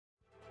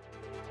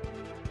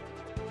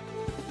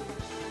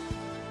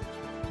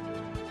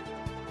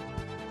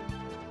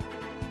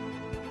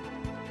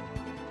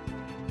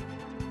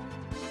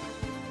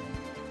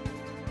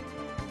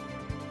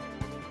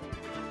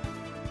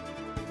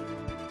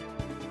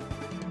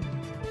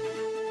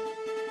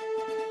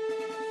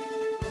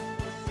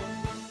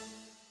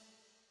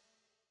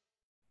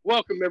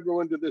Welcome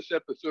everyone to this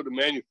episode of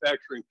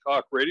Manufacturing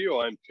Talk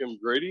Radio. I'm Tim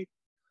Grady.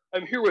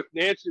 I'm here with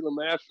Nancy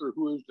Lemaster,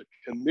 who is the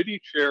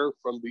committee chair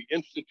from the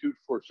Institute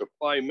for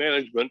Supply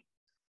Management.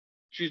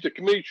 She's the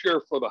committee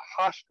chair for the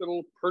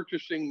Hospital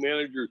Purchasing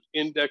Managers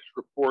Index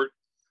report,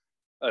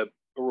 a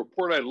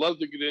report I'd love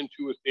to get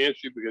into with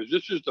Nancy because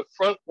this is the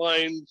front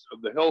lines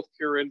of the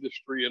healthcare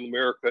industry in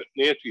America.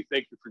 Nancy,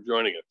 thank you for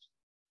joining us.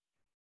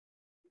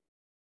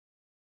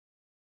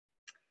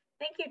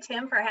 Thank you,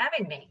 Tim, for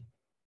having me.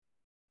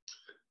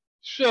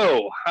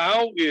 So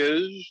how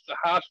is the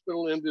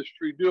hospital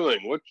industry doing?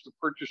 What's the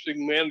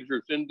Purchasing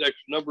Managers Index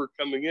number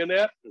coming in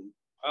at, and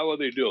how are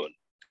they doing?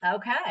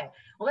 Okay,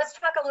 well, let's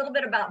talk a little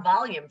bit about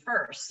volume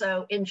first.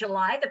 So in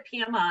July, the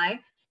PMI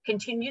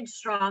continued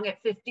strong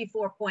at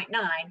 54.9,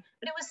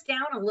 but it was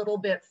down a little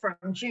bit from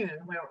June,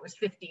 where it was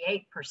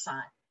 58%.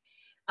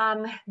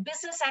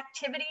 Business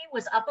activity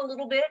was up a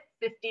little bit,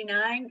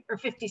 59 or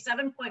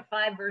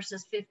 57.5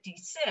 versus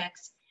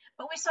 56.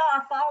 But we saw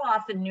a fall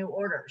off in new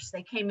orders.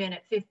 They came in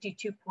at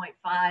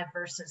 52.5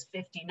 versus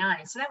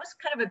 59. So that was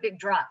kind of a big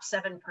drop,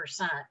 7%.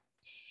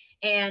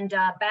 And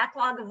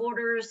backlog of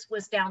orders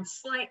was down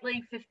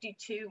slightly,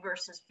 52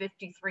 versus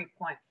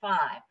 53.5.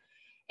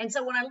 And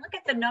so when I look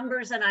at the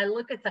numbers and I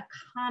look at the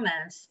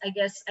comments, I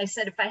guess I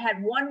said if I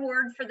had one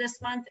word for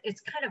this month,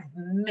 it's kind of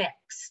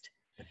mixed.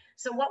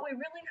 So what we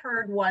really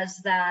heard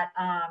was that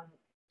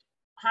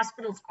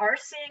hospitals are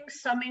seeing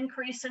some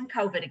increase in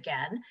COVID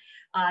again.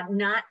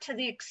 Not to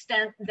the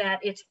extent that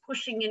it's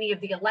pushing any of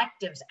the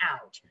electives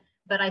out,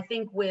 but I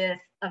think with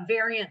a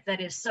variant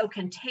that is so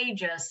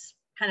contagious,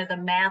 kind of the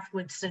math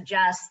would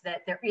suggest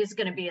that there is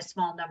going to be a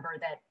small number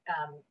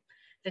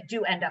that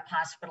do end up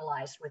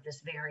hospitalized with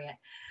this variant.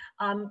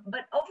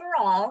 But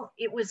overall,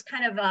 it was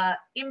kind of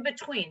in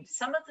between.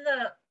 Some of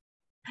the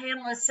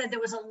panelists said there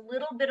was a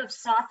little bit of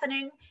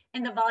softening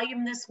in the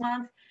volume this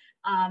month,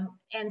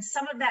 and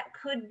some of that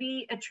could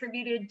be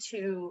attributed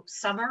to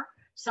summer.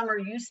 Summer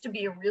used to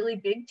be a really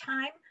big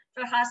time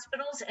for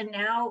hospitals, and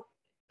now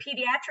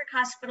pediatric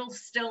hospitals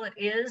still it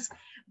is,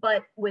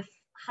 but with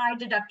high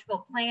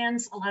deductible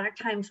plans, a lot of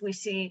times we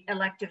see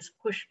electives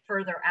push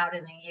further out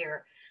in the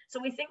year. So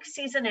we think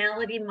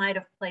seasonality might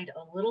have played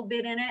a little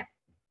bit in it.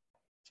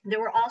 There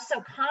were also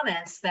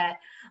comments that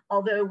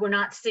although we're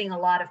not seeing a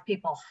lot of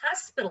people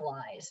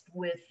hospitalized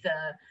with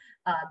the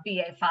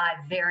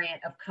BA.5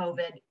 variant of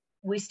COVID,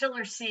 we still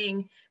are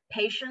seeing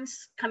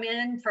patients come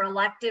in for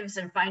electives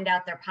and find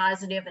out they're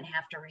positive and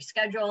have to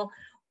reschedule,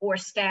 or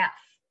staff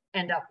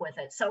end up with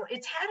it. So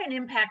it's had an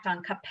impact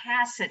on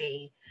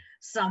capacity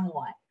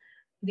somewhat.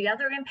 The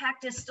other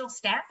impact is still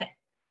staffing.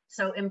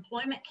 So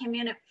employment came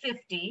in at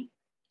 50.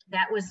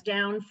 That was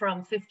down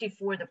from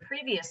 54 the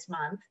previous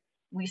month.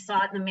 We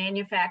saw it in the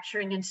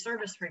manufacturing and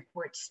service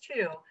reports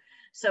too.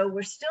 So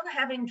we're still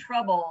having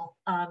trouble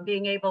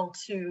being able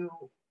to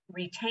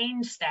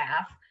retain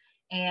staff.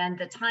 And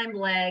the time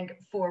lag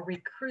for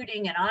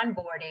recruiting and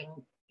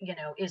onboarding,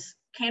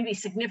 can be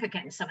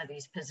significant in some of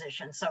these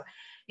positions. So,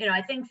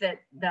 I think that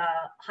the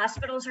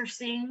hospitals are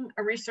seeing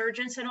a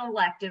resurgence in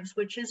electives,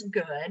 which is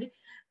good.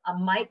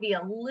 Might be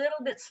a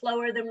little bit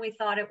slower than we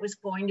thought it was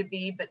going to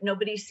be, but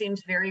nobody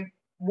seems very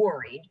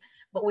worried.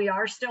 But we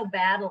are still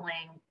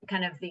battling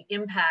kind of the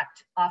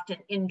impact, often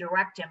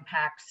indirect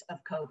impacts of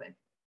COVID.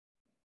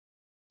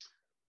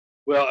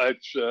 Well,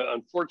 it's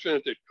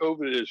unfortunate that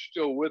COVID is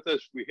still with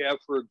us. We have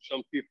heard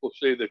some people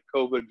say that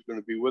COVID is going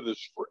to be with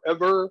us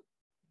forever.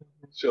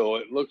 So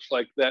it looks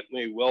like that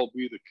may well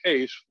be the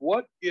case.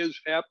 What is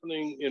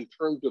happening in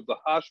terms of the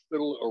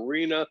hospital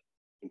arena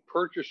and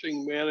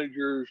purchasing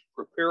managers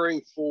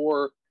preparing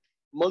for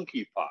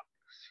monkeypox?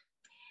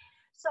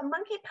 So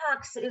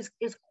monkeypox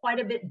is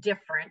quite a bit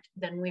different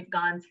than we've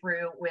gone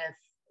through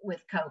with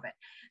COVID.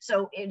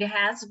 So it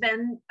has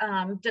been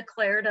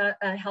declared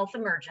a health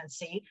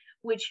emergency,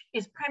 which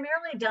is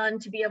primarily done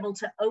to be able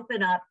to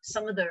open up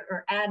some of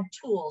or add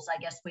tools, I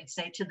guess we'd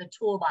say, to the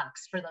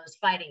toolbox for those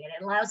fighting it.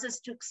 It allows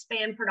us to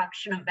expand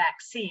production of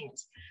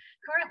vaccines.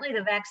 Currently,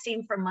 the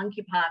vaccine for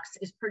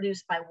monkeypox is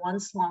produced by one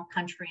small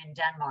country in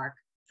Denmark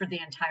for the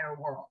entire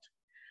world.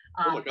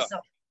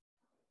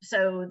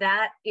 So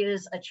that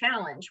is a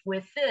challenge.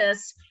 With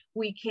this,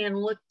 we can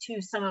look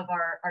to some of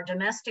our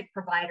domestic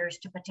providers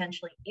to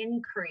potentially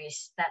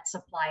increase that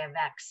supply of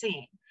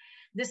vaccine.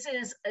 This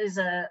is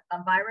a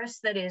virus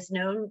that is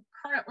known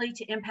currently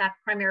to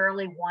impact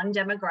primarily one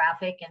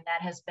demographic, and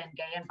that has been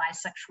gay and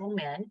bisexual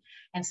men.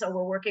 And so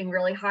we're working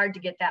really hard to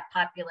get that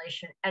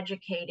population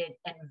educated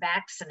and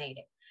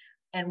vaccinated.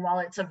 And while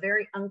it's a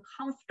very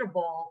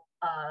uncomfortable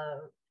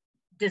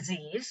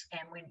disease,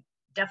 and we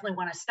definitely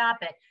want to stop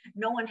it,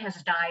 no one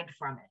has died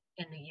from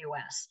it in the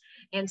US.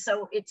 And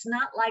so it's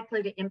not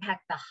likely to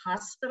impact the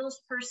hospitals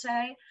per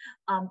se,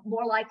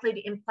 more likely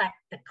to impact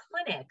the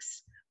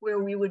clinics, where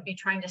we would be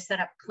trying to set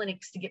up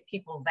clinics to get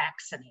people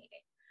vaccinated.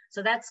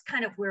 So that's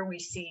kind of where we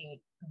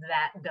see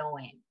that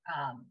going.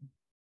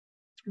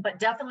 But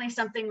definitely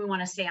something we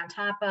want to stay on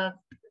top of.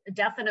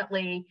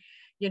 Definitely,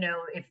 You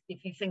know, if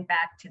you think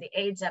back to the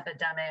AIDS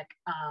epidemic,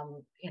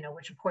 you know,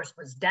 which of course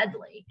was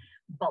deadly,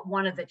 but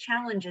one of the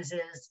challenges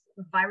is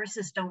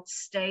viruses don't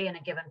stay in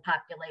a given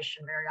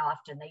population very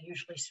often. They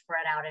usually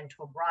spread out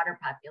into a broader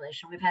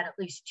population. We've had at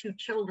least 2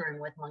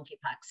 children with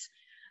monkeypox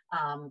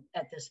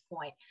at this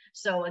point.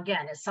 So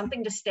again, it's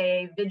something to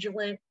stay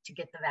vigilant, to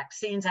get the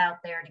vaccines out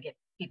there, to get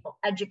people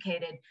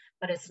educated,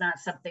 but it's not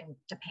something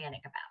to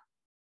panic about.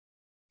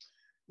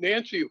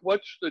 Nancy,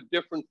 what's the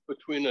difference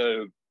between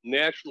a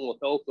national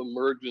health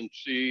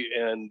emergency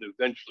and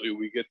eventually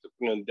we get the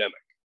pandemic?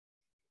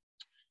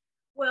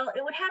 Well,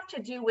 it would have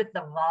to do with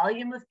the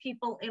volume of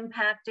people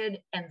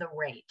impacted and the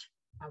rate.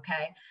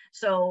 Okay,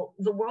 so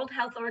the World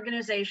Health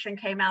Organization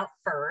came out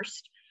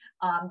first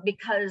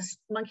because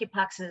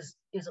monkeypox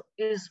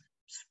is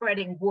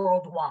spreading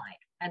worldwide,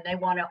 and they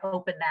want to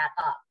open that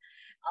up.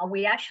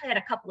 We actually had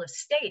a couple of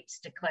states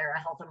declare a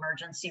health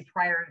emergency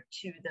prior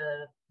to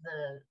the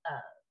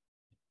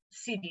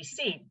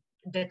CDC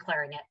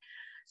declaring it.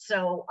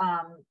 So,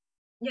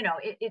 you know,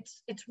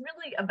 it's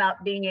really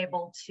about being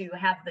able to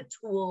have the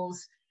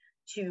tools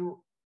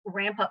to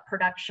ramp up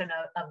production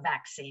of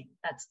vaccine.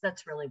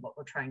 That's really what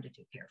we're trying to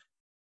do here.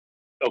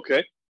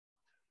 Okay.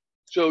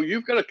 So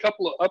you've got a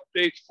couple of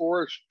updates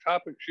for us,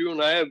 topics you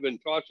and I have been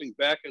tossing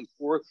back and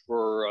forth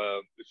for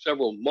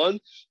several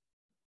months.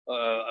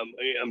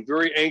 I'm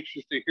very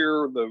anxious to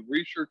hear the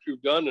research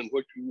you've done and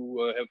what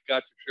you have got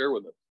to share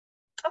with us.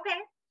 Okay.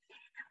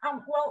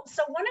 Well,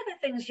 so one of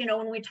the things, you know,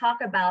 when we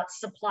talk about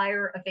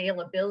supplier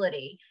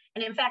availability,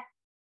 and in fact,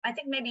 I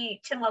think maybe,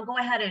 Tim, I'll go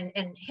ahead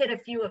and hit a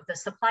few of the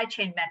supply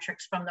chain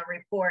metrics from the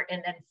report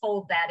and then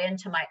fold that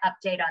into my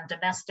update on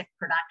domestic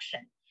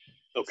production.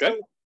 Okay. So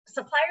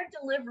supplier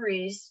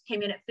deliveries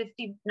came in at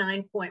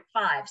 59.5.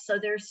 So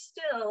they're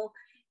still,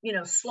 you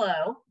know,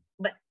 slow,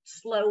 but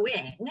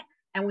slowing.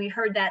 And we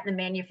heard that in the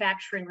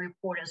manufacturing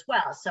report as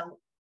well. So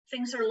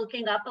things are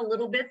looking up a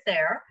little bit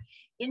there.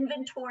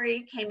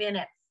 Inventory came in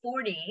at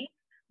 40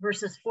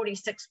 versus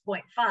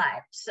 46.5.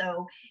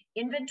 So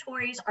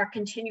inventories are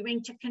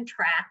continuing to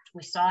contract.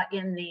 We saw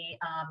in the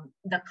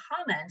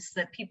comments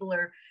that people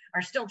are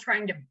still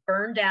trying to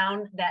burn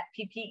down that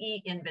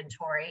PPE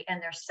inventory,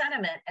 and their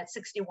sentiment at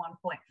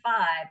 61.5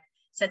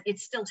 said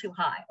it's still too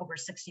high, over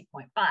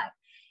 60.5.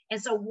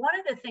 And so one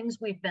of the things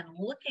we've been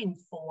looking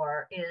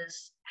for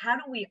is how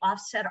do we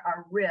offset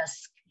our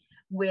risk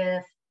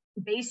with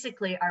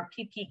basically our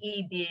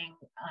PPE being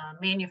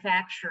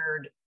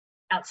manufactured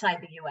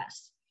outside the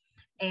US.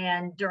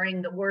 And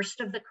during the worst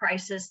of the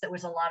crisis, there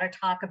was a lot of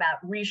talk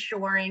about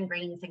reshoring,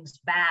 bringing things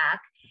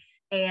back.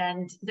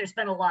 And there's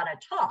been a lot of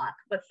talk,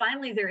 but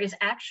finally there is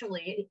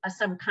actually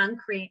some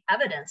concrete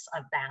evidence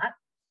of that.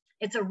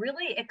 It's a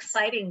really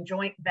exciting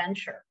joint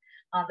venture.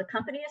 The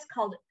company is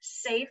called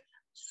Safe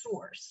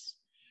Source,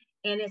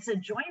 and it's a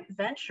joint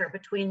venture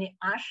between the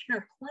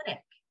Ochsner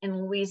Clinic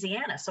in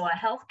Louisiana, so a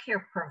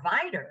healthcare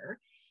provider,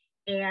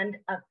 and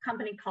a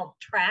company called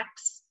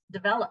Trax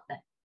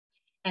Development.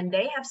 And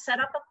they have set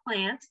up a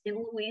plant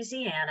in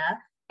Louisiana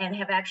and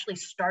have actually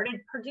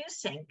started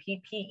producing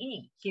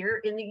PPE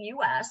here in the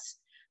US.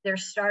 They're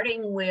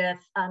starting with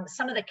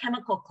some of the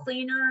chemical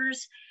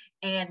cleaners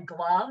and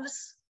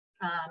gloves,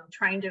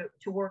 trying to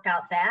work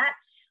out that.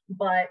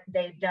 But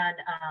they've done,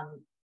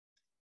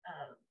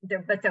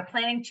 they're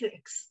planning to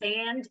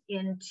expand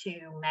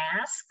into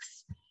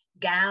masks,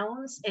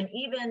 gowns, and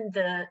even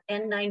the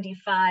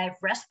N95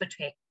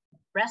 respirator,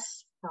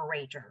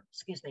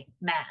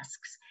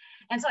 masks.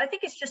 And so I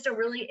think it's just a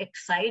really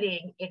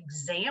exciting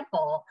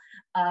example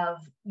of,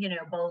 you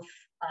know, both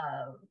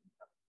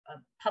a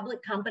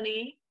public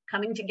company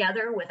coming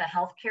together with a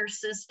healthcare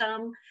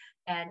system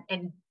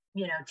and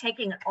you know,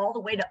 taking it all the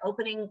way to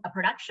opening a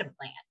production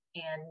plant.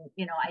 And,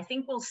 you know, I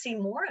think we'll see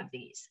more of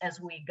these as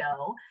we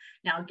go.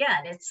 Now,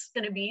 again, it's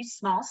going to be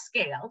small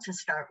scale to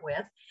start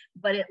with,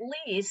 but at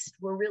least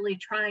we're really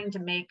trying to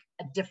make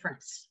a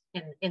difference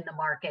in the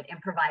market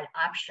and provide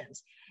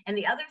options. And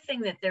the other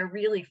thing that they're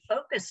really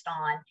focused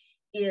on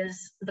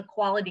is the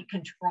quality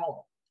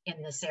control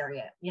in this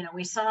area. You know,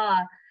 we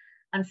saw,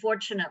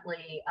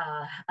 unfortunately,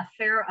 a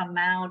fair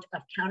amount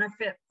of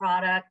counterfeit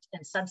product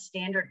and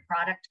substandard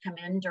product come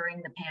in during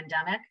the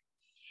pandemic.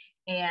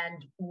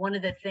 And one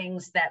of the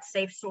things that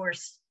Safe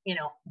Source, you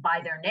know,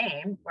 by their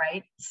name,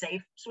 right,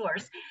 Safe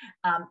Source,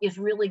 is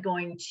really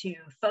going to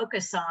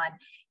focus on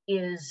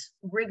is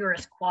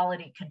rigorous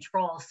quality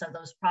control, so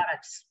those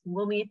products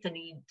will meet the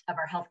needs of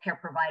our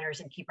healthcare providers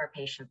and keep our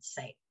patients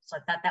safe. So I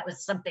thought that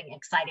was something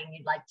exciting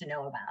you'd like to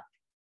know about.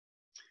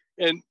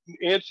 And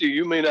Nancy,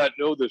 you may not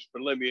know this,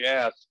 but let me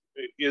ask,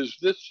 is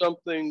this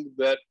something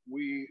that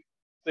we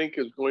think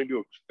is going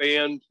to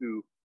expand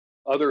to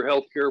other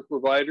healthcare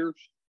providers?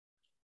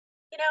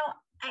 You know,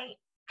 I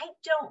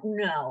don't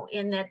know,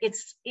 in that it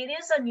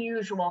is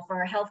unusual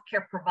for a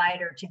healthcare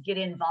provider to get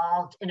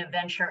involved in a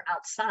venture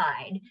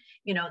outside,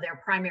 you know, their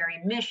primary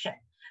mission.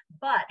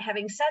 But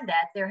having said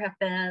that, there have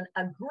been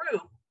a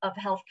group of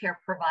healthcare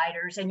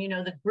providers and, you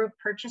know, the group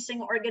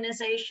purchasing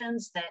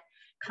organizations that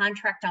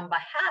contract on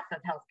behalf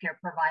of healthcare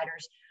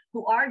providers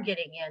who are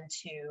getting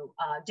into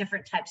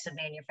different types of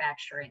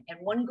manufacturing. And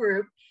one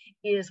group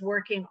is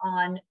working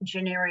on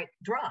generic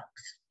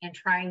drugs and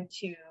trying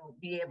to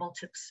be able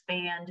to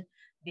expand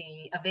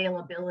the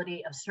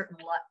availability of certain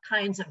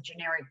kinds of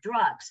generic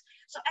drugs.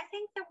 So I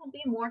think there will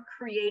be more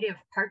creative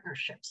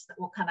partnerships that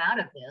will come out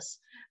of this.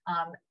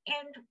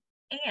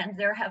 And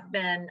there have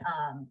been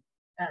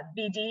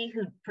BD,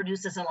 who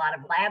produces a lot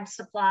of lab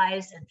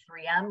supplies, and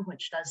 3M,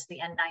 which does the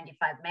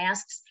N95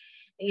 masks.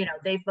 You know,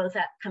 they've both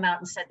come out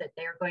and said that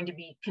they're going to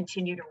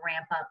continue to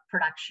ramp up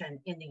production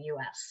in the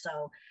US.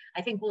 So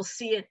I think we'll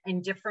see it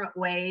in different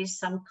ways,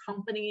 some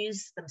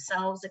companies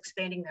themselves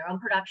expanding their own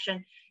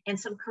production and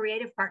some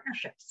creative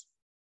partnerships.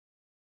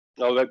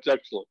 Oh, that's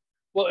excellent.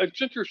 Well,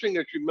 it's interesting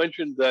that you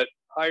mentioned that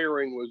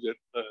hiring was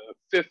at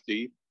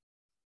 50.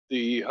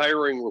 The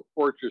hiring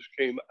report just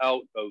came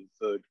out of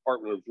the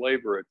Department of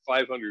Labor at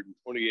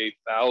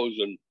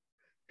 528,000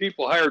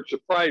 people hired,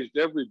 surprised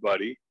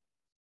everybody.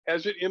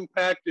 Has it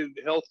impacted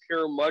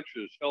healthcare much?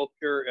 Is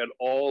healthcare at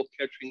all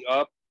catching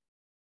up?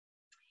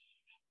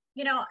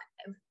 You know,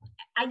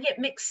 I get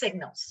mixed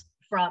signals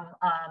from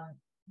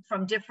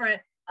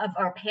different of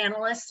our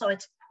panelists. So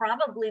it's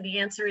probably, the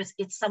answer is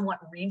it's somewhat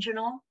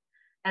regional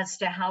as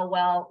to how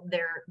well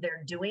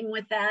they're doing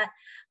with that.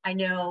 I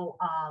know,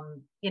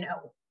 you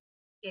know,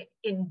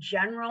 in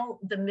general,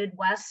 the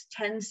Midwest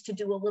tends to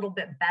do a little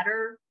bit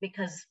better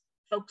because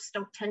folks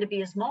don't tend to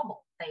be as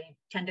mobile. They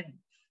tend to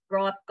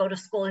grow up, go to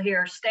school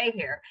here, stay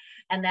here.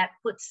 And that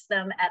puts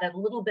them at a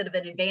little bit of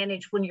an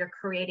advantage when you're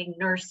creating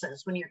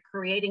nurses, when you're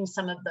creating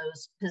some of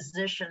those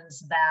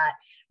positions that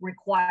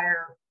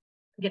require,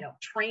 you know,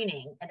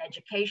 training and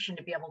education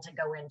to be able to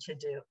go in to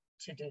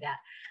do that.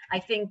 I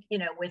think, you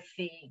know, with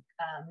the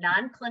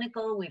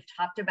non-clinical, we've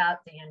talked about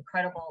the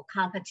incredible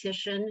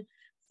competition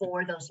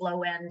for those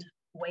low-end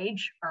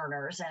wage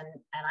earners, and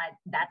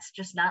that's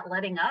just not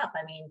letting up.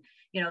 I mean,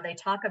 you know, they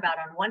talk about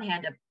on one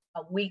hand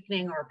a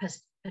weakening or a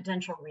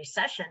potential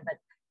recession, but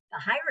the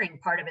hiring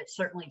part of it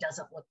certainly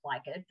doesn't look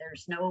like it.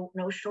 There's no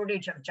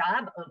shortage of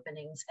job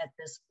openings at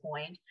this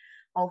point,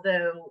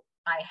 although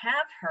I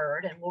have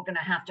heard, and we're going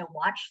to have to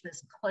watch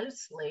this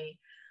closely,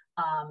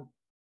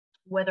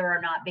 whether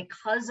or not,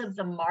 because of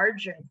the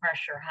margin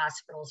pressure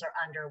hospitals are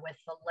under with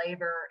the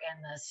labor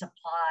and the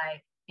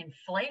supply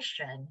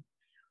inflation,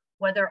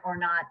 whether or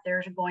not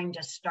they're going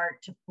to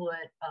start to put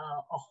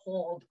a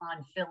hold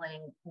on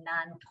filling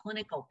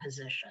non-clinical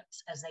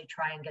positions as they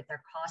try and get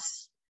their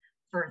costs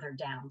further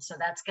down. So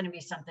that's going to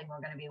be something we're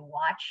going to be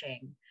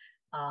watching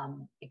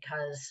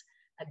because,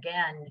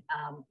 again,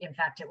 in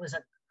fact, it was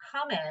a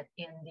comment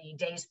in the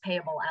days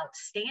payable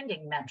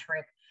outstanding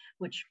metric,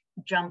 which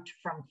jumped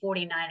from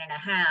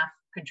 49.5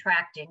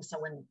 contracting. So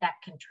when that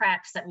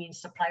contracts, that means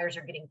suppliers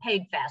are getting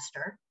paid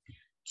faster,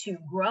 to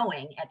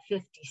growing at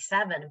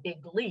 57, a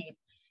big leap.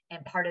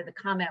 And part of the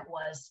comment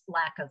was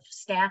lack of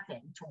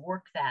staffing to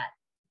work that.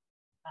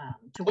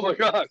 Oh my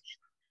gosh.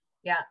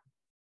 Yeah.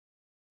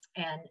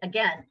 And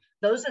again,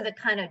 those are the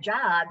kind of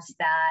jobs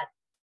that,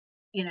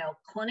 you know,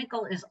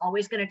 clinical is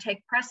always going to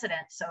take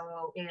precedent.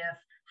 So if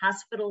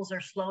hospitals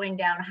are slowing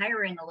down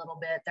hiring a little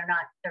bit,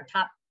 their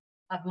top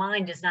of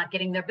mind is not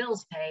getting their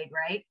bills paid,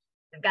 right?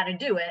 They've got to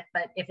do it,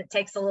 but if it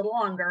takes a little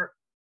longer,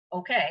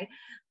 okay.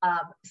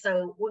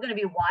 So we're going to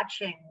be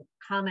watching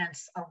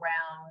comments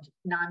around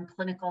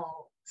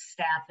non-clinical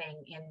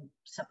staffing in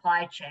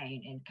supply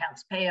chain, in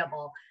accounts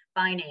payable,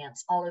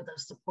 finance, all of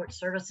those support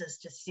services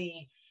to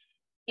see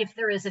if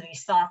there is any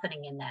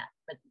softening in that.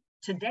 But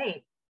to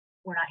date,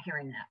 we're not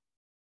hearing that.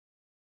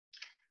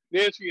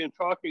 Nancy, in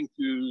talking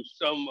to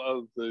some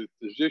of the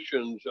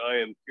physicians, I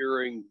am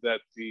hearing that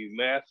the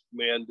mask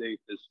mandate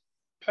has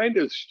kind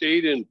of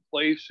stayed in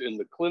place in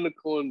the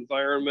clinical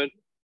environment.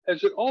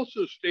 Has it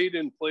also stayed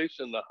in place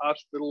in the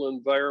hospital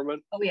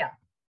environment? Oh yeah,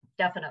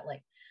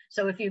 definitely.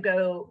 So if you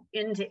go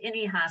into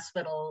any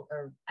hospital,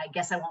 or I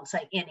guess I won't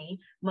say any,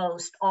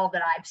 most, all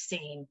that I've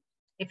seen,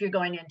 if you're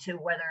going into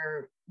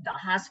whether the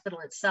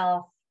hospital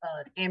itself,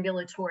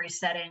 ambulatory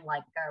setting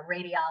like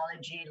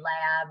radiology,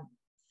 lab,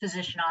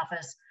 physician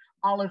office,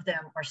 all of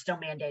them are still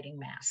mandating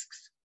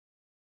masks.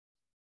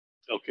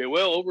 Okay,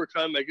 well, over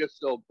time, I guess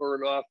they'll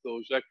burn off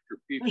those extra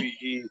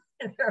PPE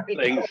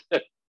things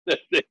that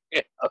they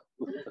have.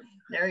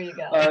 There you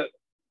go.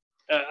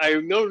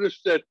 I've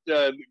noticed that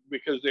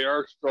because they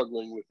are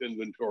struggling with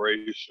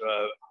inventories,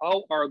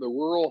 how are the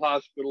rural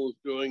hospitals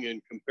doing in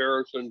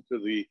comparison to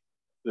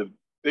the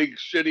big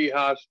city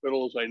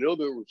hospitals? I know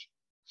there was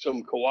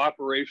some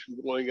cooperation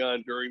going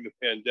on during the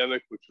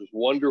pandemic, which was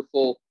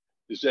wonderful.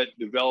 Is that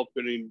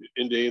developing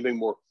into anything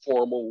more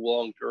formal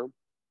long term?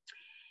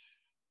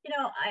 You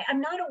know,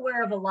 I'm not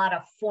aware of a lot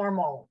of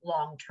formal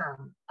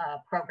long-term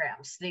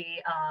programs.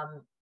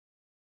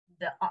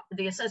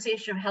 The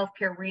Association of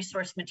Healthcare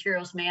Resource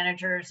Materials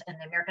Managers and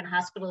the American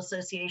Hospital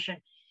Association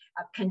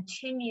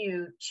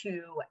continue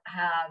to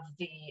have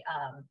the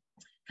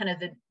kind of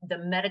the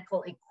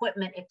medical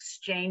equipment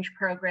exchange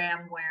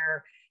program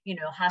where, you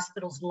know,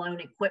 hospitals loan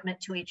equipment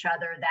to each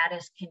other. That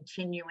is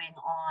continuing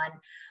on.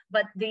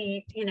 But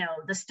the, you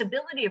know, the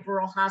stability of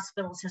rural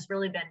hospitals has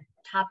really been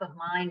top of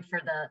mind for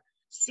the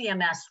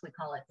CMS, we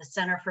call it, the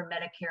Center for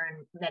Medicare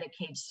and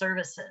Medicaid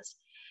Services.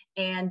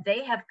 And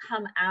they have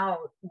come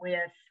out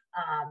with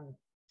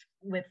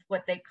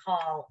what they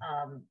call,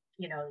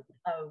 you know,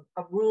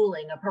 a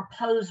ruling, a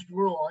proposed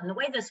rule. And the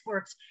way this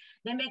works,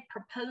 they make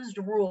proposed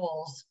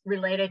rules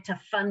related to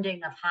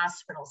funding of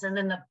hospitals. And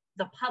then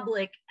the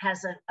public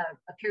has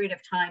a period of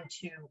time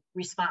to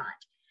respond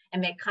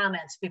and make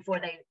comments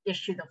before they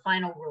issue the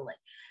final ruling.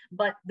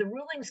 But the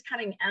rulings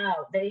coming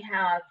out, they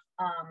have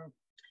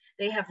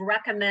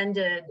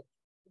recommended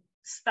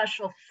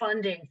special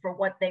funding for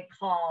what they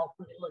call,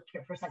 let me look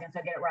here for a second so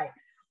I get it right,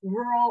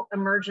 rural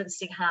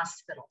emergency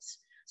hospitals.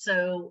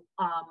 So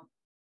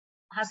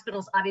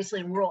hospitals obviously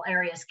in rural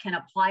areas can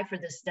apply for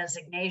this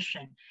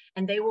designation,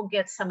 and they will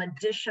get some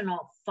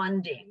additional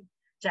funding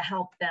to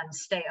help them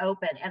stay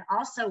open, and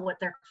also what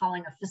they're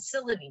calling a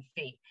facility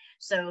fee.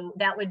 So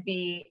that would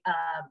be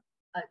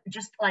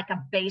just like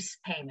a base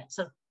payment.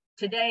 So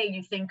today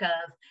you think of,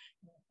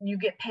 you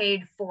get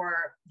paid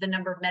for the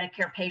number of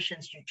Medicare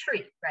patients you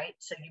treat, right?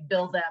 So you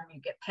bill them,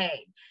 you get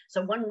paid.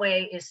 So one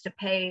way is to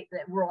pay the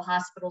rural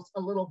hospitals a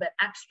little bit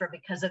extra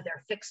because of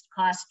their fixed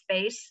cost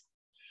base.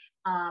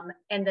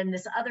 And then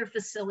this other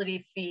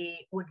facility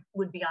fee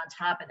would be on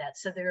top of that.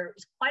 So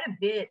there's quite a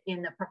bit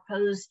in the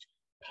proposed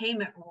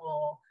payment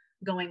rule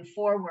going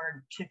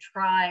forward to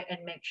try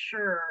and make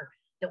sure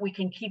that we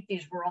can keep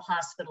these rural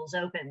hospitals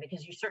open,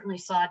 because you certainly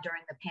saw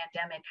during the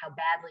pandemic how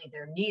badly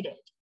they're needed.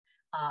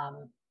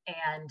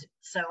 And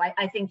so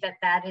I think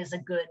that is a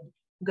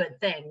good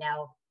thing.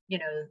 Now, you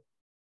know,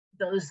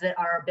 those that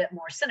are a bit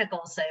more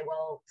cynical say,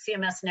 well,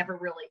 CMS never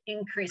really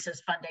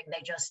increases funding,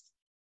 they just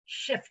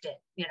shift it,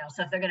 you know,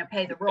 so if they're going to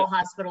pay the rural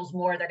hospitals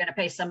more, they're going to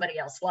pay somebody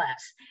else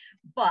less.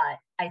 But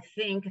I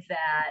think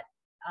that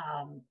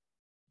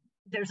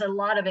there's a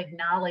lot of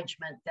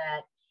acknowledgement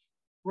that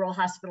rural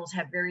hospitals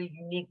have very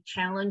unique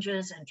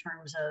challenges in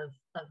terms of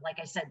like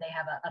I said, they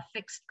have a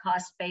fixed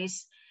cost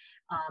base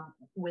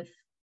with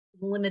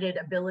limited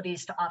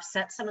abilities to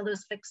offset some of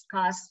those fixed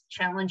costs,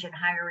 challenge in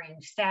hiring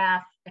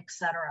staff, et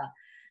cetera.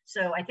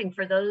 So I think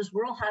for those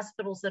rural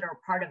hospitals that are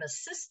part of a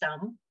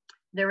system,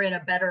 they're in a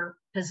better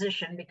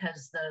position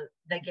because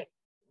they get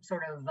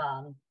sort of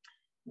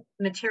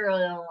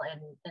material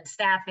and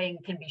staffing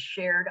can be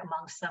shared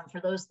amongst them. For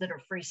those that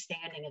are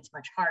freestanding, it's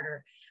much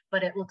harder,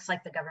 but it looks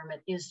like the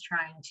government is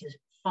trying to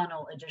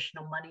funnel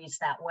additional monies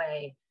that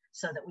way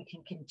so that we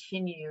can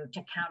continue to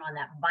count on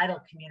that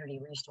vital community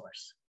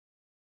resource.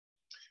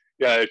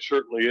 Yeah, it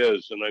certainly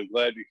is, and I'm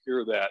glad to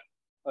hear that.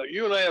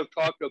 You and I have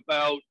talked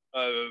about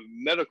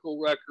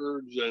medical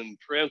records and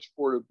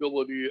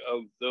transportability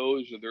of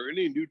those. Are there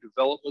any new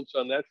developments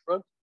on that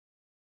front?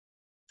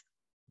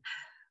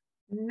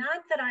 Not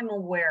that I'm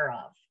aware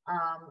of.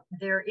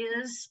 There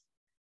is,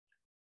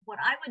 what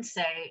I would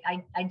say,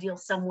 I deal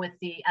some with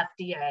the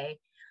FDA,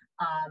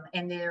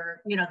 and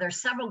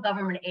there's several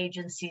government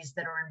agencies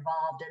that are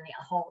involved in the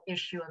whole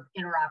issue of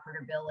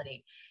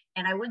interoperability.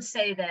 And I would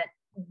say that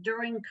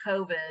during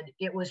COVID,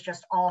 it was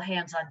just all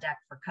hands on deck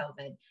for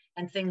COVID,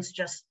 and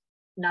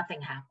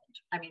nothing happened.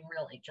 I mean,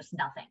 really, just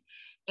nothing.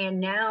 And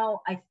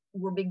now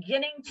we're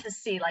beginning to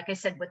see, like I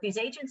said, what these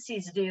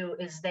agencies do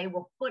is they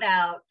will put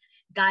out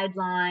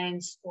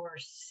guidelines or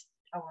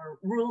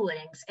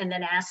rulings and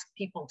then ask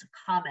people to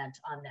comment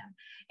on them.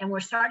 And we're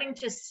starting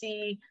to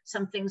see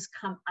some things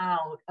come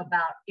out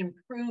about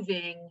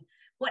improving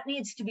what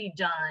needs to be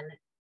done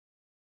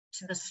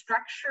to the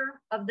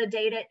structure of the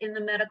data in the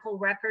medical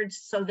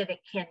records so that it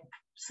can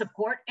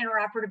support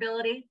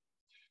interoperability.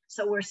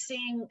 So we're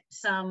seeing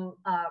some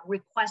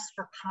requests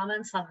for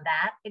comments on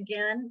that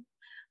again.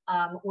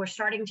 We're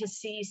starting to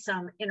see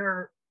some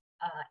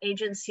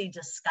interagency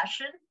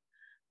discussion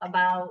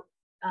about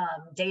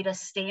data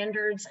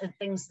standards and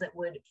things that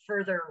would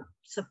further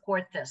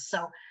support this.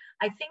 So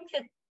I think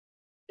that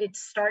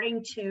it's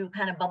starting to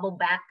kind of bubble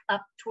back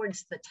up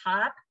towards the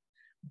top,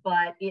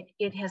 but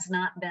it has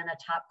not been a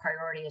top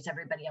priority as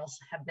everybody else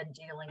have been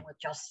dealing with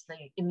just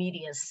the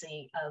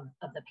immediacy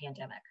of the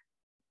pandemic.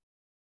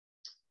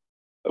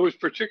 I was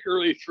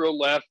particularly thrilled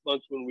last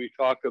month when we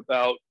talked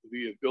about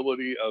the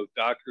ability of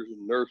doctors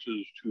and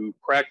nurses to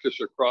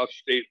practice across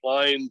state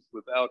lines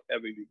without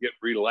having to get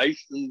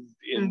relicensed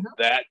in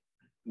that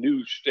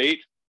new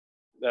state.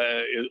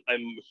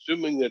 I'm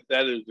assuming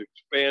that is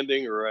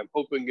expanding, or I'm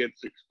hoping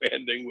it's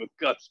expanding with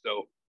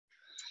gusto.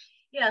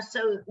 Yeah,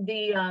 so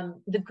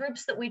the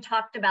groups that we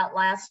talked about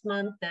last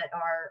month that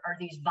are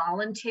these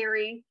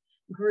voluntary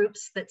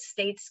groups that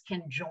states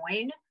can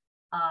join,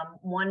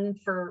 one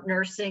for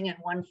nursing and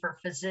one for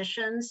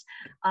physicians.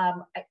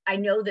 I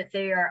know that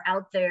they are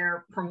out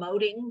there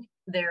promoting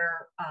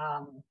their,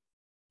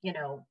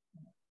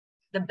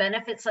 the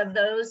benefits of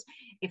those.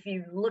 If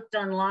you looked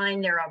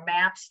online, there are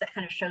maps that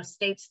kind of show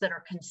states that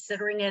are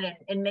considering it. And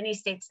in many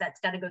states, that's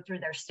got to go through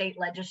their state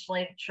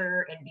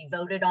legislature and be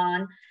voted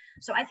on.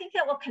 So I think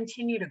that will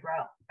continue to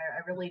grow.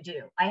 I really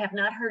do. I have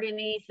not heard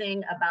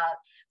anything about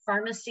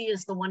pharmacy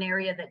is the one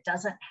area that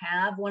doesn't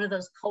have one of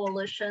those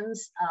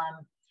coalitions.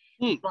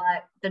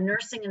 But the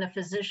nursing and the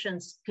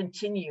physicians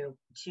continue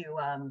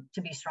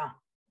to be strong.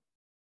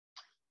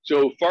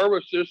 So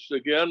pharmacists,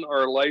 again,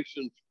 are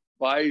licensed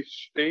by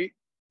state?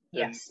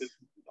 Yes.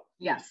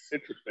 Yes.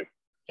 Interesting.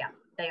 Yeah,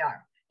 they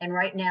are. And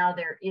right now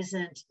there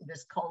isn't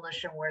this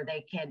coalition where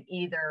they can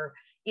either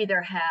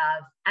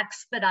have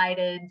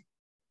expedited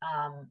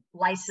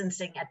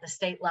licensing at the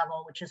state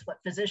level, which is what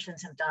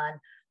physicians have done,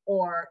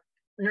 or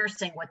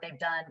nursing, what they've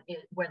done is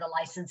where the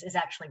license is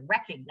actually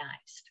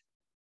recognized.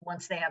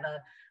 Once they have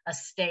a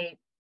state,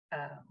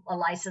 a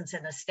license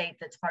in a state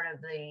that's part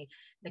of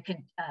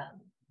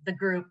the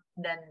group,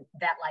 then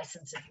that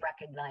license is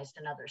recognized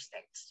in other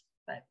states.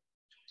 But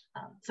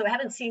so I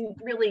haven't seen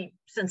really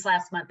since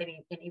last month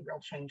any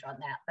real change on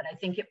that. But I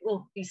think it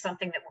will be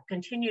something that will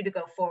continue to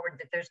go forward,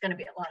 that there's going to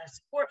be a lot of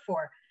support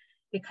for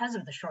because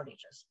of the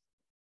shortages.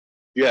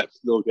 Yes,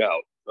 no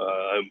doubt.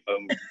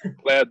 I'm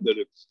glad that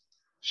it's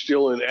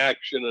still in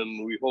action,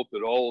 and we hope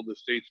that all of the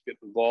states get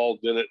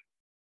involved in it.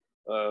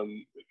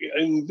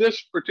 In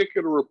this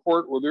particular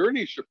report, were there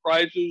any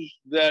surprises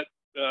that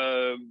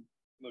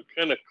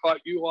kind of caught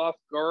you off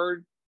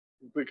guard?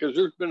 Because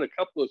there's been a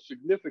couple of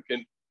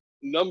significant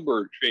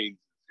number changes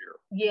here.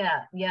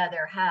 Yeah,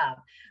 there have.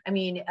 I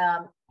mean,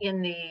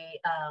 in the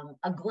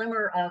A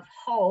Glimmer of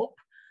Hope,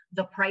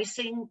 the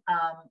pricing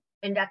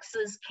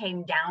indexes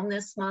came down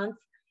this month.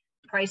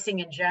 Pricing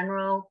in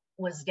general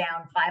was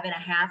down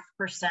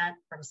 5.5%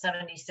 from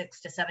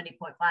 76 to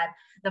 70.5.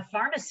 The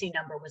pharmacy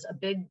number was a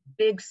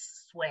big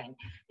swing.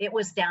 It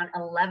was down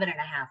 11.5%.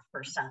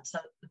 So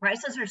the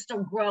prices are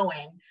still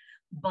growing,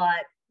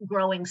 but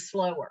growing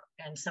slower.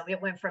 And so it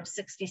went from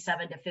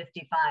 67 to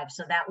 55.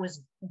 So that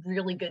was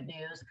really good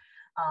news.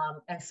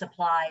 And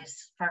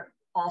supplies are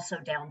also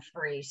down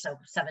 3, so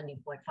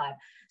 70.5.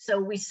 So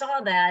we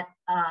saw that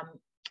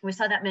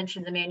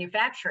mentioned the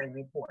manufacturing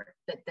report,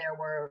 that there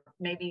were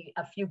maybe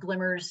a few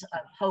glimmers of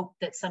hope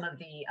that some of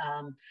the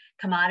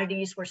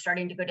commodities were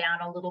starting to go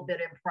down a little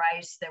bit in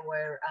price. There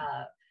were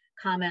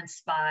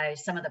comments by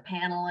some of the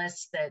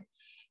panelists that,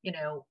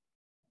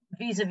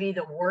 vis-a-vis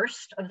the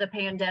worst of the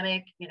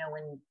pandemic,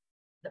 when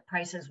the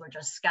prices were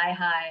just sky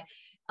high,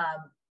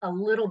 a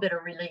little bit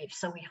of relief.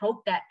 So we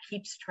hope that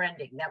keeps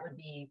trending. That would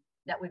be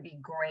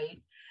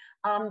great.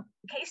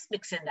 Case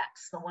mix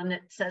index, the one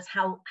that says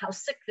how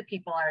sick the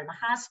people are in the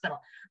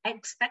hospital. I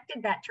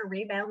expected that to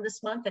rebound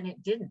this month, and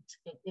it didn't.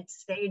 It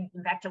stayed,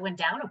 in fact, it went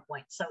down a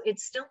point. So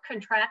it's still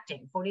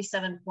contracting,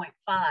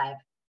 47.5,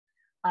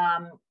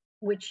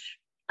 which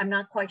I'm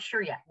not quite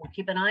sure yet. We'll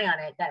keep an eye on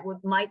it. That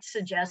might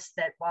suggest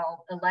that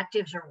while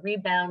electives are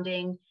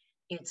rebounding,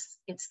 it's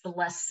the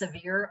less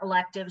severe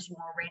electives,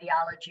 more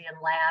radiology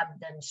and lab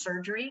than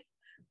surgery.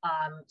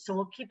 So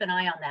we'll keep an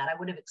eye on that. I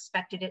would have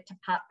expected it to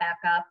pop back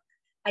up.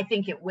 I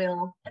think it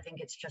will. I think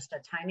it's just a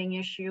timing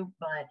issue.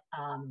 But,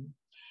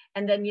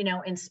 and then,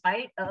 in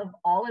spite of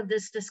all of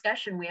this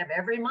discussion we have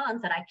every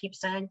month, and I keep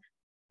saying,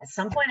 at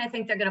some point, I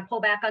think they're going to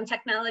pull back on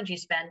technology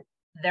spend.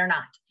 They're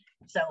not.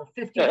 So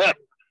 50.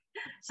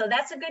 So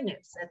that's a good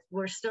news.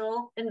 We're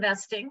still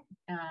investing.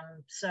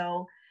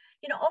 So,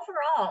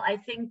 overall, I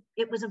think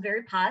it was a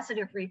very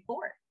positive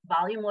report.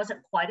 Volume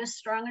wasn't quite as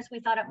strong as we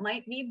thought it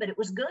might be, but it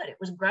was good. It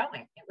was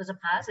growing. It was a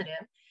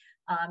positive.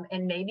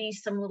 And maybe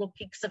some little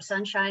peaks of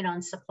sunshine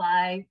on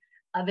supply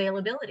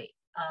availability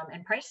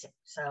and pricing.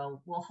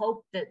 So we'll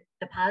hope that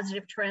the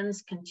positive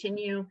trends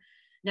continue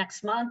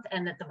next month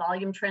and that the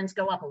volume trends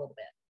go up a little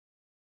bit.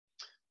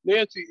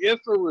 Nancy, if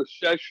a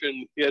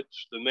recession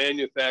hits the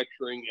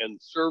manufacturing and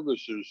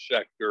services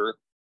sector,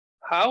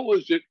 how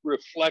is it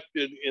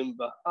reflected in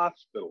the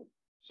hospital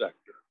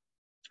sector?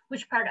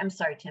 Which part? I'm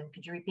sorry, Tim,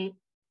 could you repeat?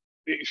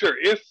 Sure.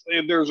 If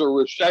there's a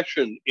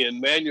recession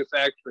in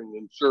manufacturing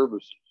and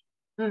services,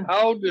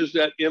 how does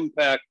that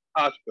impact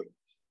hospitals?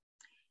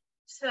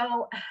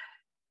 So,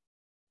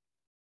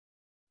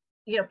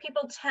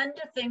 people tend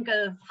to think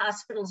of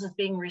hospitals as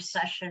being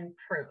recession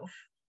proof,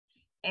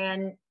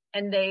 and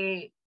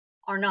they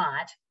are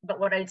not. But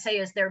what I'd say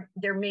is they're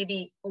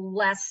maybe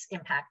less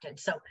impacted.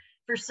 So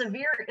for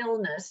severe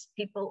illness,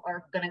 people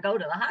are going to go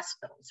to the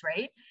hospitals,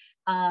 right?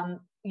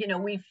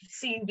 We've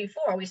seen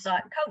before, we saw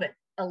it in COVID,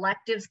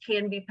 electives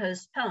can be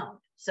postponed.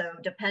 So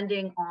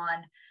depending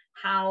on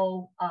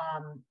how,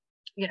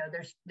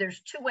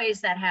 there's 2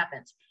 ways that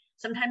happens.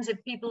 Sometimes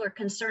if people are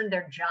concerned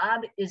their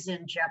job is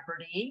in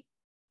jeopardy,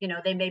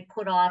 they may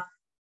put off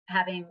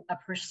having a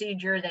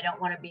procedure. They don't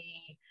want to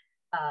be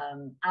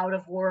out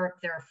of work.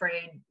 They're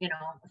afraid, if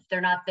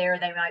they're not there,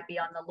 they might be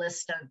on the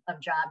list of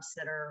jobs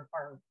that are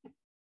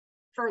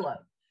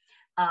furloughed.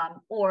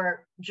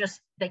 Or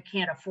just they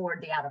can't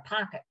afford the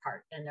out-of-pocket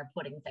part and they're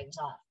putting things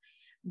off.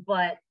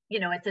 But,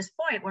 at this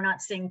point, we're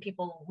not seeing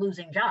people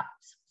losing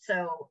jobs.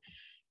 So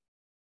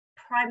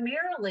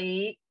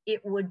primarily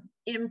it would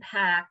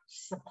impact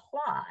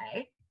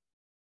supply.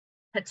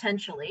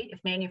 Potentially, if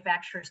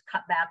manufacturers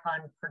cut back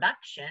on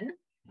production,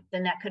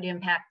 then that could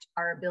impact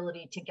our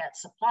ability to get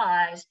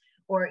supplies.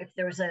 Or if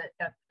there's a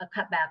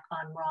cutback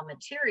on raw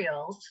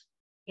materials,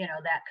 you know,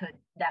 that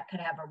could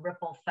have a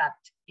ripple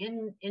effect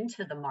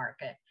into the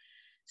market.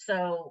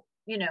 So,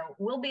 you know,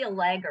 we'll be a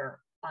lagger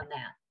on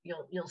that.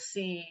 You'll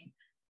see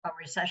a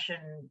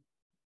recession.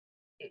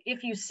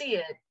 If you see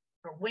it,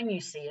 or when you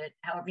see it,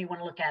 however you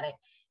want to look at it,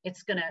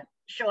 it's going to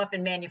show up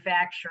in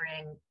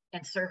manufacturing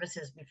and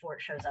services before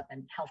it shows up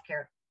in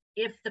healthcare,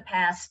 if the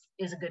past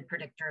is a good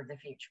predictor of the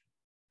future.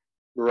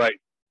 Right.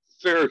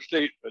 Fair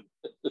statement.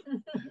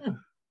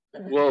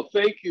 Well,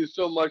 thank you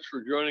so much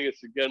for joining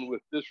us again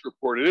with this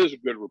report. It is a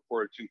good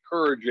report. It's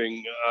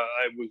encouraging.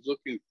 I was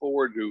looking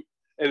forward to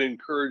an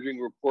encouraging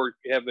report,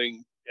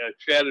 having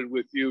chatted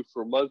with you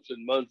for months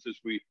and months as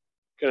we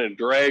kind of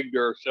dragged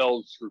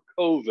ourselves through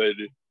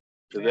COVID,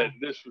 so that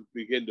this would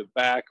begin to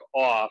back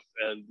off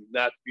and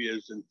not be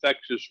as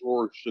infectious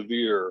or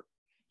severe.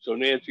 So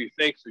Nancy,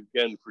 thanks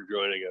again for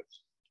joining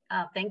us.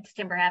 Thanks,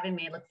 Tim, for having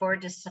me. Look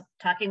forward to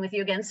talking with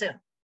you again soon.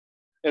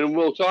 And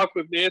we'll talk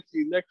with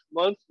Nancy next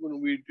month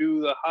when we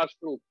do the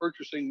Hospital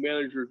Purchasing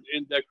Managers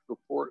Index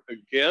report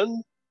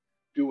again.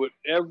 Do it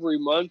every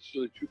month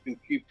so that you can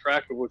keep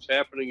track of what's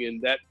happening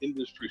in that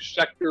industry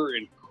sector.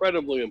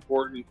 Incredibly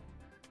important.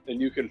 And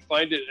you can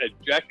find it at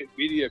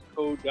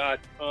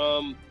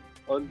jacketmediaco.com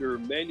under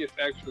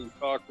Manufacturing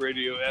Talk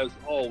Radio. As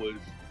always,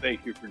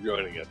 thank you for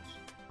joining us.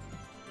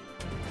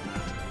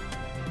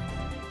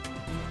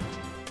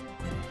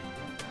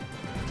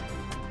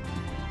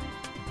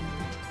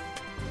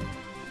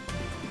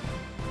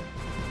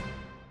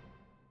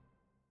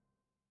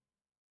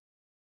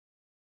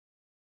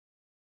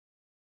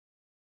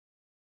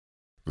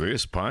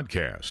 This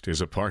podcast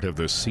is a part of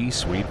the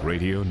C-Suite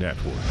Radio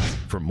Network.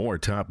 For more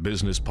top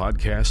business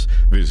podcasts,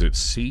 visit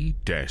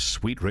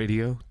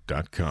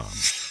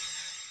c-suiteradio.com.